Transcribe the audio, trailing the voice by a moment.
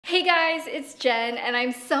Hey guys, it's Jen and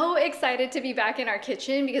I'm so excited to be back in our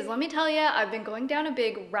kitchen because let me tell you, I've been going down a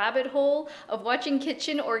big rabbit hole of watching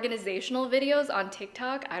kitchen organizational videos on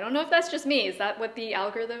TikTok. I don't know if that's just me, is that what the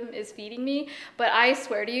algorithm is feeding me? But I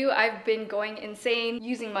swear to you, I've been going insane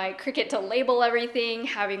using my Cricut to label everything,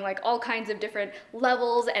 having like all kinds of different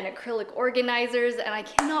levels and acrylic organizers, and I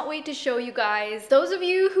cannot wait to show you guys. Those of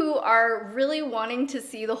you who are really wanting to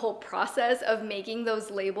see the whole process of making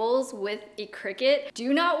those labels with a Cricut,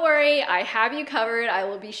 do not worry, I have you covered. I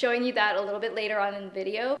will be showing you that a little bit later on in the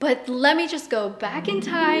video. But let me just go back in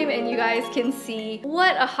time and you guys can see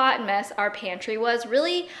what a hot mess our pantry was.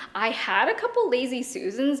 Really, I had a couple lazy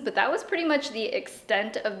Susans, but that was pretty much the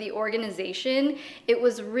extent of the organization. It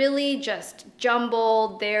was really just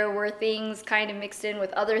jumbled. There were things kind of mixed in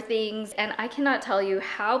with other things, and I cannot tell you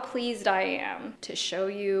how pleased I am to show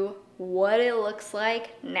you what it looks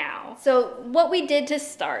like now. So what we did to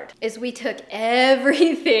start is we took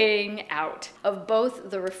everything out of both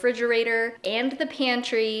the refrigerator and the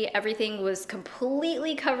pantry. Everything was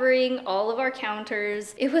completely covering all of our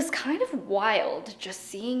counters. It was kind of wild just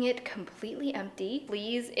seeing it completely empty.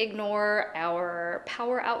 Please ignore our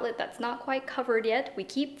power outlet that's not quite covered yet. We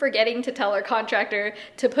keep forgetting to tell our contractor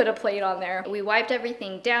to put a plate on there. We wiped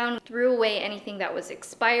everything down, threw away anything that was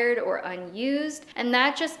expired or unused, and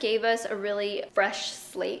that just gave us a really fresh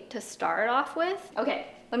slate to start off with. Okay,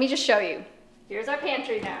 let me just show you. Here's our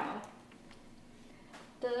pantry now.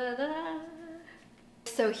 Da-da.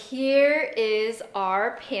 So here is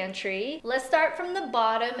our pantry. Let's start from the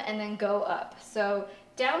bottom and then go up. So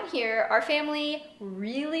down here, our family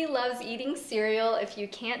really loves eating cereal, if you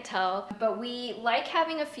can't tell, but we like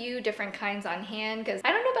having a few different kinds on hand because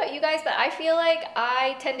I don't know about you guys, but I feel like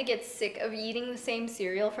I tend to get sick of eating the same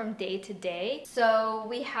cereal from day to day. So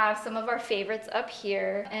we have some of our favorites up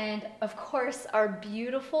here, and of course our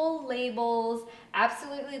beautiful labels.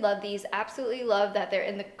 Absolutely love these, absolutely love that they're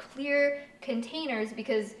in the clear containers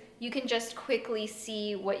because you can just quickly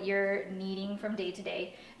see what you're needing from day to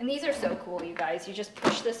day. And these are so cool, you guys. You just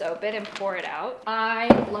push this open and pour it out. I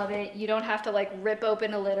love it. You don't have to like rip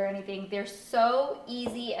open a lid or anything. They're so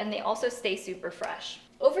easy and they also stay super fresh.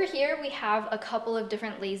 Over here, we have a couple of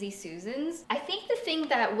different lazy Susans. I think the thing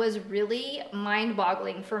that was really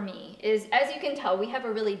mind-boggling for me is, as you can tell, we have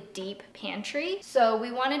a really deep pantry. So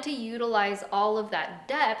we wanted to utilize all of that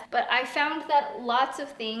depth, but I found that lots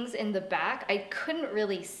of things in the back I couldn't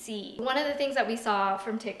really see. One of the things that we saw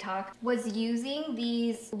from TikTok was using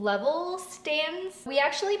these level stands. We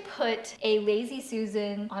actually put a lazy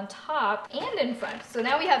Susan on top and in front. So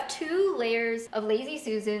now we have two layers of lazy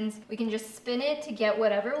Susans. We can just spin it to get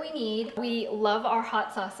whatever we need. We love our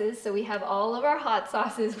hot sauces, so we have all of our hot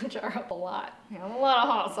sauces, which are a lot. We have a lot of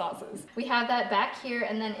hot sauces. We have that back here,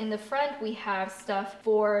 and then in the front we have stuff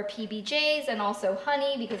for PBJs and also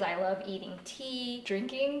honey because I love eating tea,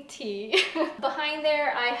 drinking tea. Behind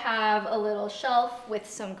there I have a little shelf with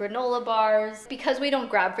some granola bars. Because we don't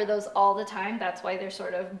grab for those all the time, that's why they're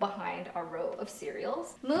sort of behind our row of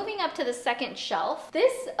cereals. Moving up to the second shelf,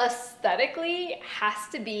 this aesthetically has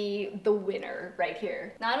to be the winner right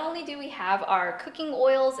here. Not only do we have our cooking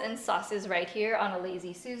oils and sauces right here on a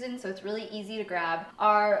lazy Susan, so it's really easy to grab.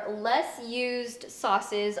 Our less used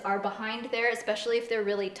sauces are behind there, especially if they're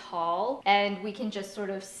really tall, and we can just sort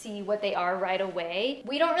of see what they are right away.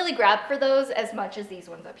 We don't really grab for those as much as these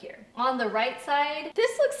ones up here. On the right side,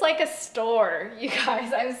 this looks like a store, you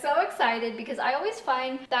guys. I'm so excited because I always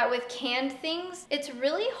find that with canned things, it's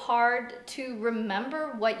really hard to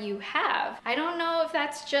remember what you have. I don't know if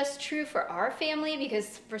that's just true for our family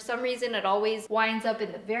because for some reason it always winds up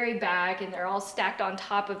in the very back and they're all stacked on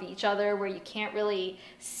top of each other where you can't really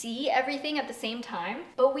see everything at the same time.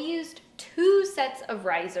 But we used two sets of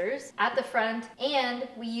risers at the front, and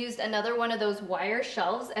we used another one of those wire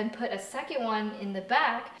shelves and put a second one in the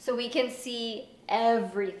back so we can see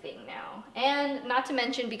everything now. And not to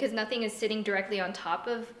mention, because nothing is sitting directly on top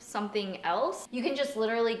of something else, you can just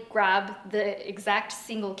literally grab the exact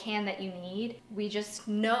single can that you need. We just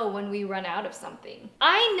know when we run out of something.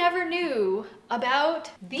 I never knew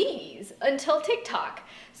about these until TikTok.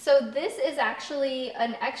 So this is actually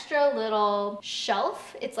an extra little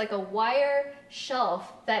shelf. It's like a wire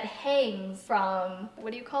shelf that hangs from,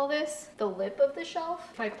 what do you call this? The lip of the shelf?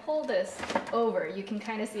 If I pull this over, you can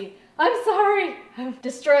kind of see, I'm sorry, I'm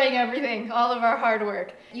destroying everything, all of our hard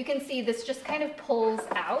work. You can see this just kind of pulls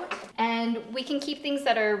out, and we can keep things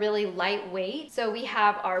that are really lightweight. So we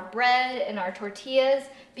have our bread and our tortillas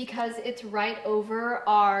because it's right over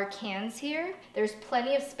our cans here. There's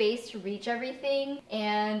plenty of space to reach everything,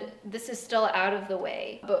 and this is still out of the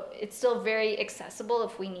way, but it's still very accessible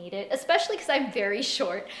if we need it, especially because I I'm very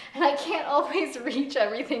short and I can't always reach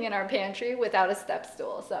everything in our pantry without a step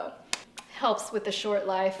stool. So helps with the short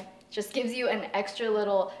life. Just gives you an extra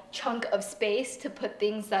little chunk of space to put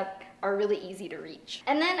things that are really easy to reach.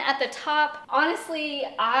 And then at the top, honestly,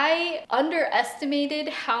 I underestimated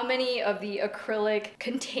how many of the acrylic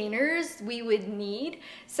containers we would need.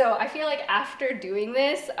 So I feel like after doing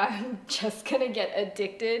this, I'm just gonna get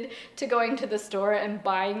addicted to going to the store and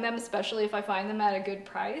buying them, especially if I find them at a good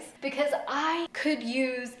price, because I could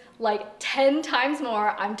use like 10 times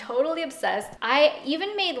more. I'm totally obsessed. I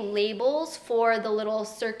even made labels for the little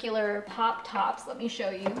circular pop tops. Let me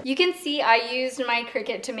show you. You can see I used my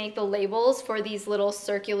Cricut to make the labels for these little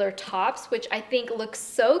circular tops, which I think looks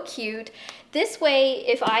so cute. This way,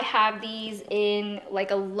 if I have these in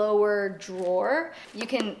like a lower drawer, you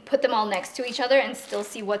can put them all next to each other and still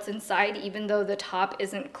see what's inside, even though the top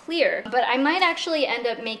isn't clear. But I might actually end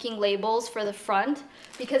up making labels for the front,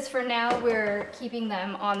 because for now we're keeping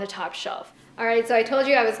them on the top shelf. All right, so I told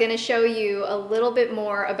you I was gonna show you a little bit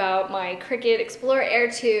more about my Cricut Explorer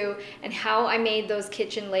Air 2 and how I made those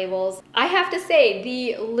kitchen labels. I have to say,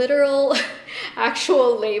 the literal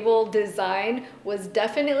actual label design was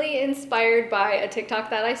definitely inspired by a TikTok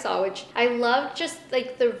that I saw, which I loved, just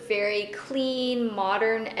like the very clean,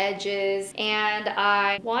 modern edges. And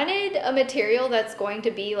I wanted a material that's going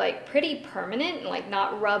to be like pretty permanent and like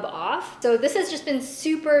not rub off. So this has just been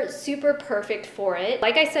super, super perfect for it.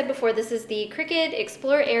 Like I said before, this is the Cricut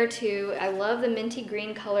Explorer Air 2. I love the minty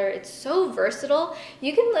green color. It's so versatile.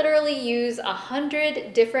 You can literally use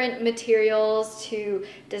 100 different materials to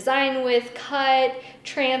design with, cut,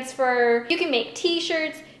 transfer. You can make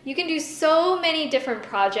t-shirts. You can do so many different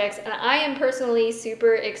projects, and I am personally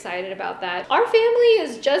super excited about that. Our family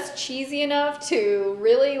is just cheesy enough to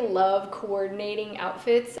really love coordinating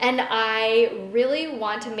outfits, and I really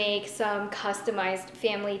want to make some customized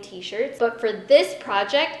family t-shirts. But for this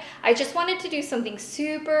project, I just wanted to do something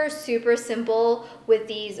super, super simple with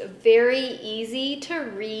these very easy to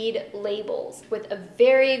read labels with a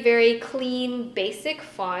very, very clean, basic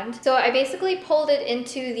font. So I basically pulled it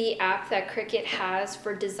into the app that Cricut has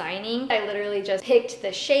for designing. I literally just picked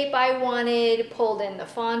the shape I wanted, pulled in the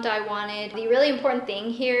font I wanted. The really important thing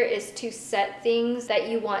here is to set things that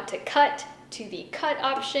you want to cut to the cut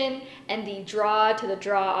option and the draw to the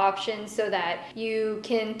draw option, so that you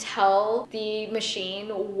can tell the machine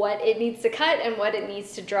what it needs to cut and what it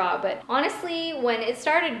needs to draw. But honestly, when it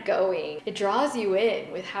started going, it draws you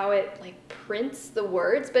in with how it like prints the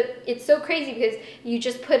words. But it's so crazy because you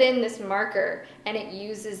just put in this marker and it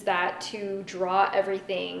uses that to draw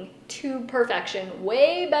everything to perfection,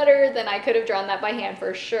 way better than I could have drawn that by hand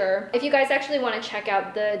for sure. If you guys actually want to check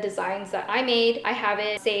out the designs that I made, I have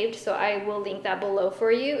it saved, so I will link that below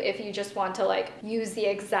for you if you just want to like use the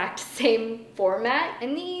exact same format.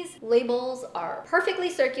 And these labels are perfectly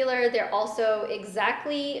circular. They're also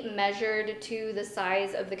exactly measured to the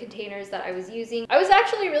size of the containers that I was using. I was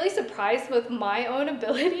actually really surprised with my own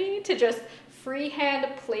ability to just freehand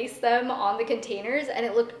place them on the containers, and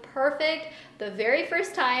it looked perfect the very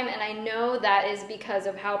first time, and I know that is because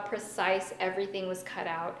of how precise everything was cut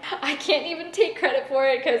out. I can't even take credit for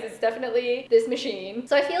it because it's definitely this machine.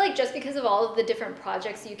 So I feel like just because of all of the different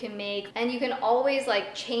projects you can make, and you can always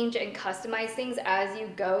like change and customize things as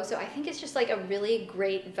you go, so I think it's just like a really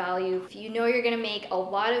great value. If you know you're gonna make a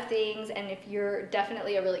lot of things, and if you're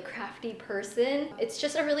definitely a really crafty person, it's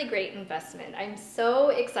just a really great investment. I'm so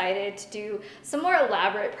excited to do some more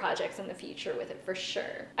elaborate projects in the future with it for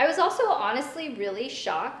sure. I was also honestly really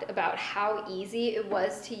shocked about how easy it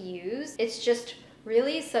was to use. It's just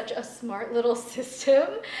really such a smart little system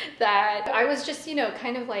that I was just, you know,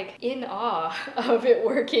 kind of like in awe of it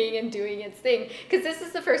working and doing its thing, because this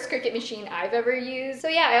is the first Cricut machine I've ever used. So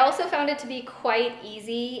yeah, I also found it to be quite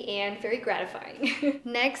easy and very gratifying.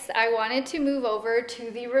 Next, I wanted to move over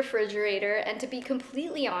to the refrigerator, and to be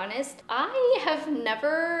completely honest, I have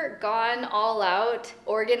never gone all out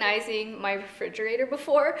organizing my refrigerator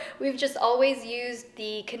before. We've just always used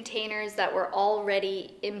the containers that were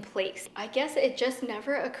already in place. I guess it just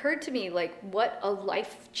never occurred to me like what a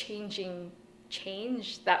life-changing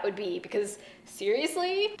change that would be, because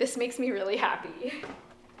seriously, this makes me really happy.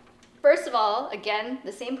 First of all, again,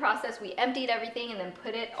 the same process. We emptied everything and then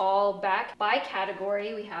put it all back by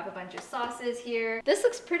category. We have a bunch of sauces here. This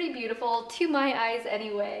looks pretty beautiful to my eyes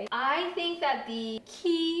anyway. I think that the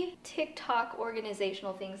key TikTok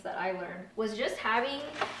organizational things that I learned was just having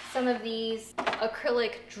some of these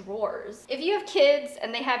acrylic drawers. If you have kids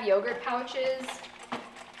and they have yogurt pouches,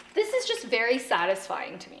 this is just very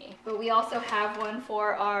satisfying to me. But we also have one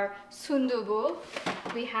for our sundubu.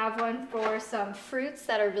 We have one for some fruits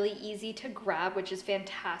that are really easy to grab, which is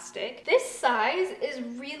fantastic. This size is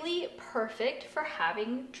really perfect for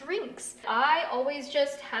having drinks. I always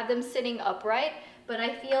just have them sitting upright, but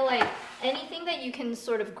I feel like anything that you can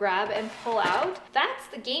sort of grab and pull out, that's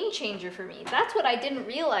the game changer for me. That's what I didn't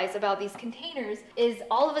realize about these containers, is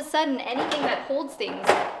all of a sudden anything that holds things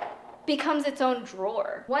becomes its own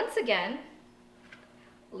drawer. Once again,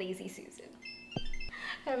 Lazy Susan.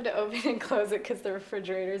 I have to open and close it because the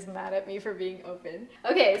refrigerator is mad at me for being open.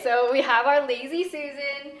 Okay, so we have our Lazy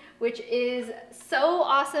Susan, which is so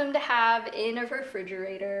awesome to have in a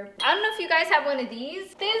refrigerator. I don't know if you guys have one of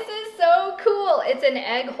these. This is so cool. It's an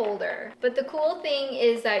egg holder. But the cool thing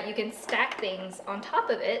is that you can stack things on top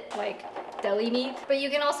of it, like deli meat. But you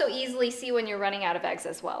can also easily see when you're running out of eggs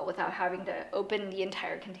as well without having to open the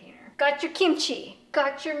entire container. Got your kimchi,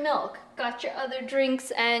 got your milk, got your other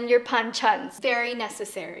drinks and your panchans. Very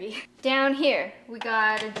necessary. Down here, we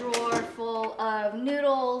got a drawer full of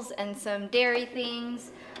noodles and some dairy things.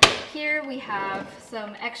 Here we have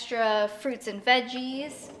some extra fruits and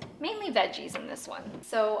veggies, mainly veggies in this one.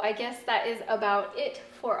 So I guess that is about it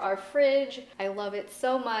for our fridge. I love it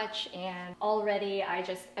so much, and already I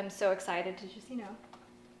just am so excited to just, you know,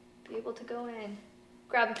 be able to go in,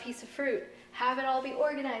 grab a piece of fruit, have it all be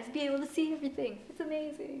organized, be able to see everything. It's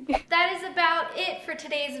amazing. That is about it for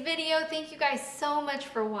today's video. Thank you guys so much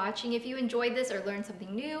for watching. If you enjoyed this or learned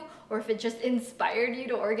something new, or if it just inspired you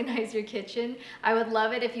to organize your kitchen, I would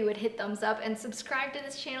love it if you would hit thumbs up and subscribe to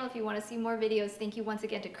this channel if you want to see more videos. Thank you once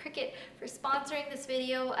again to Cricut for sponsoring this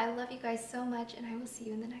video. I love you guys so much, and I will see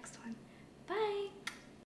you in the next one.